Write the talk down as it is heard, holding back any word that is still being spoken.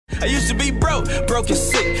I used to be broke and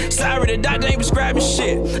sick. Sorry, the doctor ain't prescribing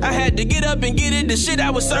shit. I had to get up and get it. The shit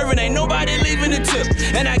I was serving, ain't nobody leaving a tip.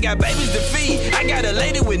 And I got babies to feed. I got a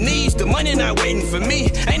lady with needs. The money not waiting for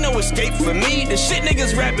me. Ain't no escape for me. The shit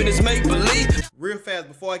niggas rapping is make believe. Real fast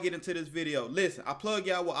before I get into this video, listen, I plug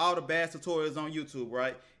y'all with all the badge tutorials on YouTube,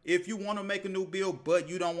 right? If you want to make a new build, but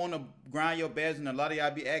you don't want to grind your badges, and a lot of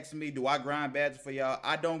y'all be asking me, do I grind badges for y'all?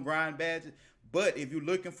 I don't grind badges, but if you're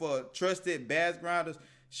looking for trusted badge grinders,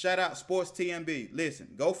 shout out Sports TMB. Listen,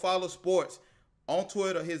 go follow Sports on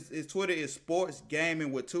Twitter. His Twitter is Sports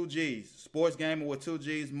Gaming with 2 G's. Sports Gaming with 2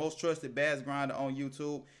 G's, most trusted badge grinder on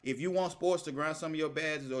YouTube. If you want Sports to grind some of your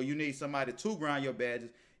badges, or you need somebody to grind your badges,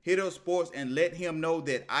 hit up Sports and let him know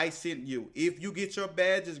that I sent you. If you get your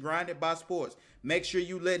badges grinded by Sports, make sure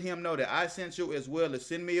you let him know that I sent you, as well as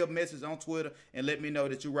send me a message on Twitter and let me know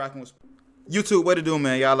that you rocking with Sports. YouTube, what to do,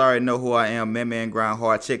 man? Y'all already know who I am. Man Grind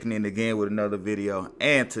Hard, checking in again with another video.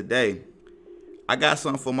 And today, I got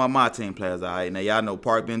something for my Myteam players, all right? Now, y'all know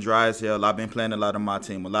Park been dry as hell. I've been playing a lot of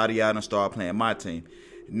Myteam. A lot of y'all done started playing Myteam.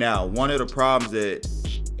 Now, one of the problems that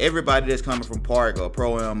everybody that's coming from Park or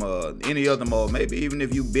Pro-Am or any other mode, maybe even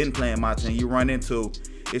if you've been playing Myteam, you run into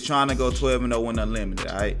is trying to go 12-0 when unlimited,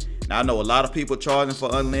 all right? Now, I know a lot of people charging for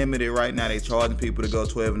unlimited right now. They charging people to go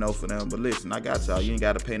 12-0 for them. But listen, I got y'all. You ain't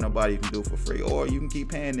got to pay nobody. You can do it for free. Or you can keep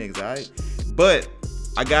paying niggas, all right? But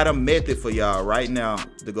I got a method for y'all right now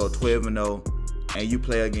to go 12-0 and you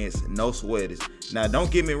play against no sweaters. Now, don't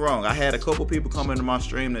get me wrong. I had a couple people come into my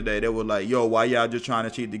stream today. They were like, yo, why y'all just trying to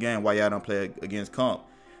cheat the game? Why y'all don't play against comp?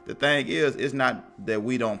 The thing is, it's not that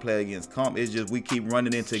we don't play against comp. It's just we keep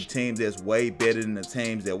running into teams that's way better than the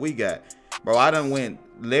teams that we got. Bro, I done went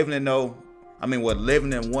 11-0. I mean, what,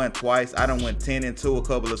 11-1 twice. I done went 10-2 a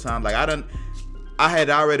couple of times. Like, I had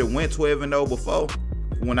already went 12-0 before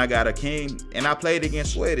when I got a king, and I played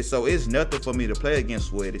against Sweaties. So it's nothing for me to play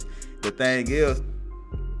against Sweaties. The thing is,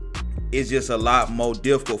 it's just a lot more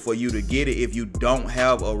difficult for you to get it if you don't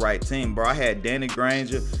have a right team, bro. I had Danny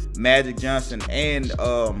Granger, Magic Johnson, and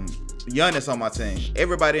Giannis on my team.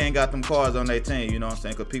 Everybody ain't got them cards on their team, you know what I'm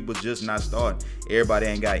saying? Because people just not starting. Everybody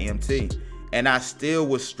ain't got MT. And I still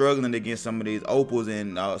was struggling against some of these opals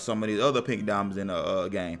and some of these other pink diamonds in the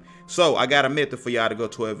game. So I got a method for y'all to go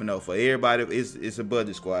 12-0. For everybody, it's a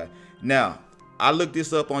budget squad. Now, I looked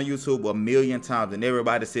this up on YouTube a million times, and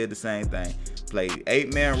everybody said the same thing. Play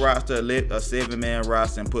 8-man roster, a 7-man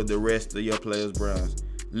roster, and put the rest of your players bronze.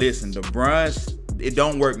 Listen, the bronze, it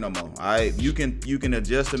don't work no more. All right, you can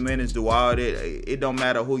adjust the minutes, do all that. It don't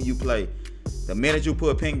matter who you play. The minute you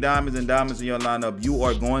put pink diamonds and diamonds in your lineup, you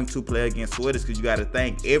are going to play against sweaters, because you got to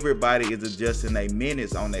think everybody is adjusting their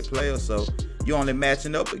minutes on their players. So you only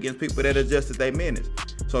matching up against people that adjusted their minutes.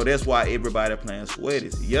 So that's why everybody playing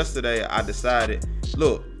sweaters. Yesterday, I decided,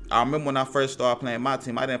 look, I remember when I first started playing my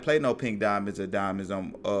team, I didn't play no pink diamonds or diamonds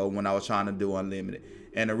when I was trying to do unlimited.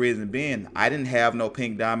 And the reason being, I didn't have no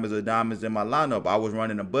pink diamonds or diamonds in my lineup. I was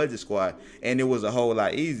running a budget squad, and it was a whole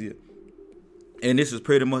lot easier. And this is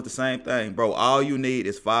pretty much the same thing, bro. All you need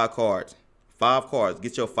is 5 cards. 5 cards.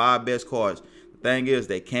 Get your 5 best cards. The thing is,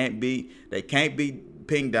 they can't be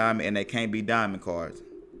pink diamond, and they can't be diamond cards.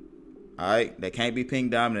 All right? They can't be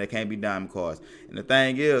pink diamond, and they can't be diamond cards. And the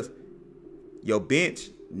thing is, your bench,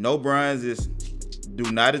 no bronzes.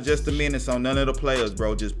 Do not adjust the minutes on none of the players,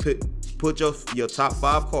 bro. Just put your top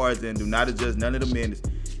 5 cards in. Do not adjust none of the minutes.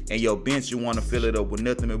 And your bench, you want to fill it up with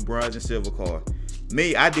nothing but bronze and silver cards.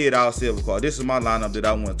 Me, I did all silver cards. This is my lineup that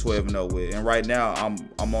I went 12-0 with. And right now,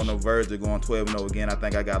 I'm on the verge of going 12-0 again. I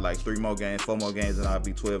think I got like 4 more games, and I'll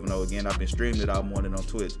be 12-0 again. I've been streaming it all morning on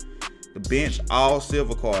Twitch. The bench, all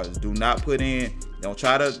silver cards. Do not put in. Don't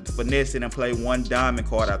try to finesse it and play 1 diamond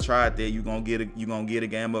card. I tried that. You're gonna get a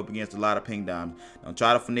game up against a lot of pink diamonds. Don't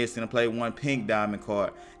try to finesse it and play 1 pink diamond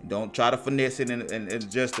card. Don't try to finesse it and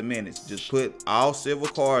adjust the minutes. Just put all silver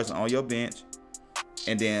cards on your bench,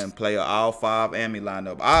 and then play an all 5 Ami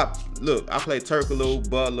lineup. I play Turkaloo,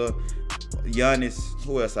 Butler, Giannis.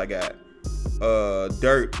 Who else I got?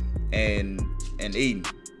 Dirt and Eden.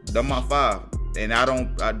 They're my 5. And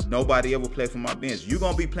nobody ever play for my bench. You're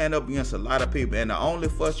gonna be playing up against a lot of people. And the only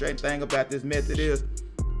frustrating thing about this method is,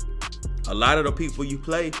 a lot of the people you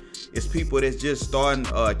play is people that's just starting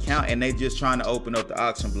an account, and they just trying to open up the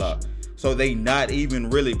auction block. So they not even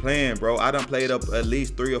really playing, bro. I done played up at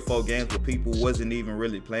least 3 or 4 games where people wasn't even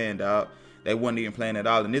really playing, dog. They wasn't even playing at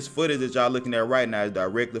all. And this footage that y'all looking at right now is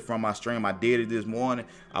directly from my stream. I did it this morning.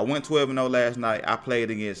 I went 12-0 last night. I played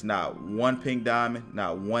against not 1 pink diamond,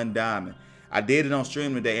 not 1 diamond. I did it on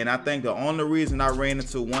stream today, and I think the only reason I ran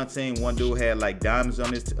into one dude had like diamonds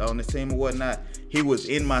on his team or whatnot. He was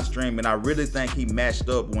in my stream, and I really think he matched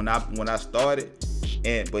up when I started.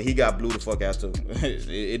 But he got blew the fuck out too.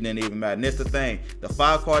 It didn't even matter. And that's the thing. The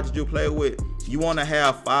 5 cards that you play with, you want to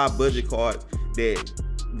have 5 budget cards that,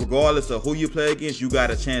 regardless of who you play against, you got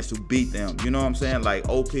a chance to beat them. You know what I'm saying? Like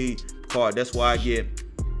OP card. That's why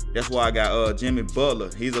I got Jimmy Butler.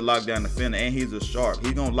 He's a lockdown defender and he's a sharp.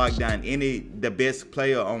 He's gonna lock down the best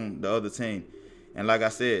player on the other team. And like I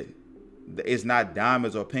said, it's not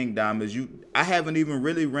diamonds or pink diamonds. I haven't even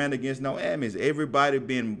really ran against no admins. Everybody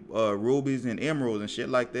been rubies and emeralds and shit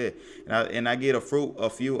like that. And I get a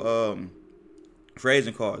few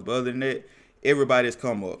phrasing cards. But other than that, everybody's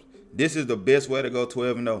come up. This is the best way to go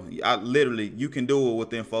 12-0. Literally, you can do it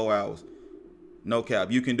within 4 hours. No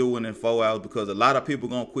cap. You can do it in 4 hours because a lot of people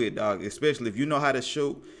gonna quit, dog. Especially if you know how to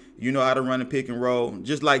shoot, you know how to run and pick and roll,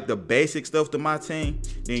 just like the basic stuff to my team,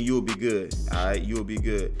 then you'll be good. All right, you'll be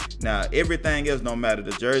good. Now, everything else don't matter.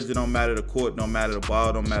 The jersey don't matter. The court don't matter. The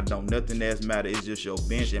ball don't matter. Don't nothing else matter. It's just your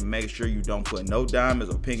bench, and make sure you don't put no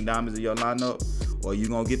diamonds or pink diamonds in your lineup, or you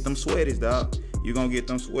gonna get them sweaties, dog. You're gonna get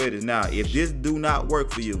them sweaties. Now, if this do not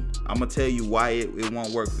work for you, I'm gonna tell you why it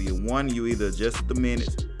won't work for you. 1, you either adjust the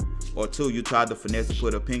minutes, or 2, you tried to finesse to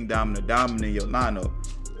put a pink diamond or diamond in your lineup,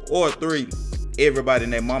 or 3, everybody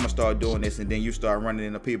and their mama start doing this, and then you start running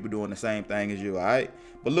into people doing the same thing as you. All right,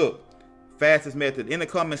 but look, fastest method in the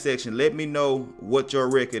comment section, let me know what your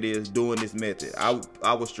record is doing this method.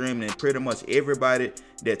 I was streaming, and pretty much everybody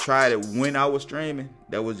that tried it when I was streaming,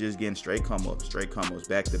 that was just getting straight come ups,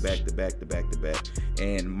 back to back to back to back to back.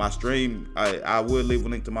 And my stream, I will leave a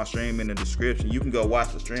link to my stream in the description. You can go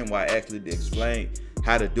watch the stream where I actually explain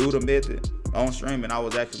how to do the method on stream, and I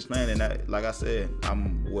was actually playing. And like I said,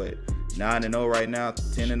 I'm what, 9-0 right now,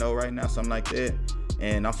 10-0 right now, something like that.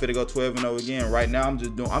 And I'm finna go 12-0 again. Right now, I'm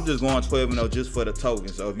just going 12-0 just for the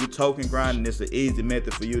tokens. So if you token grinding, it's an easy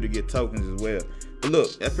method for you to get tokens as well. But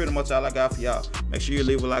look, that's pretty much all I got for y'all. Make sure you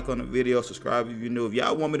leave a like on the video, subscribe if you're new. If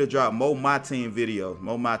y'all want me to drop more Myteam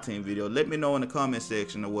videos, let me know in the comment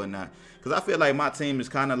section or whatnot. Because I feel like my team is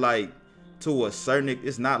kind of like, to a certain,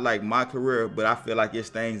 it's not like my career, but I feel like it's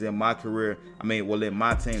things in my career, in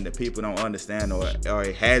my team that people don't understand, or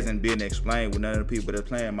it hasn't been explained with none of the people that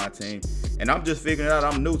playing my team. And I'm just figuring it out.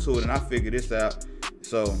 I'm new to it, and I figured this out.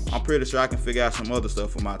 So I'm pretty sure I can figure out some other stuff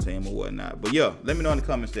for my team or whatnot. But yeah, let me know in the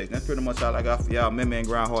comment section. That's pretty much all I got for y'all. Man,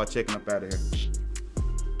 grind hard, checking up out of here.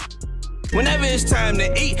 Whenever it's time to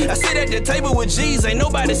eat, I sit at the table with G's. Ain't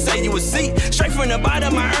nobody say you a seat. Straight from the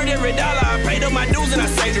bottom, I earned every dollar. I paid up my dues and I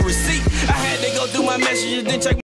saved the receipt. I had to go through my messages, then check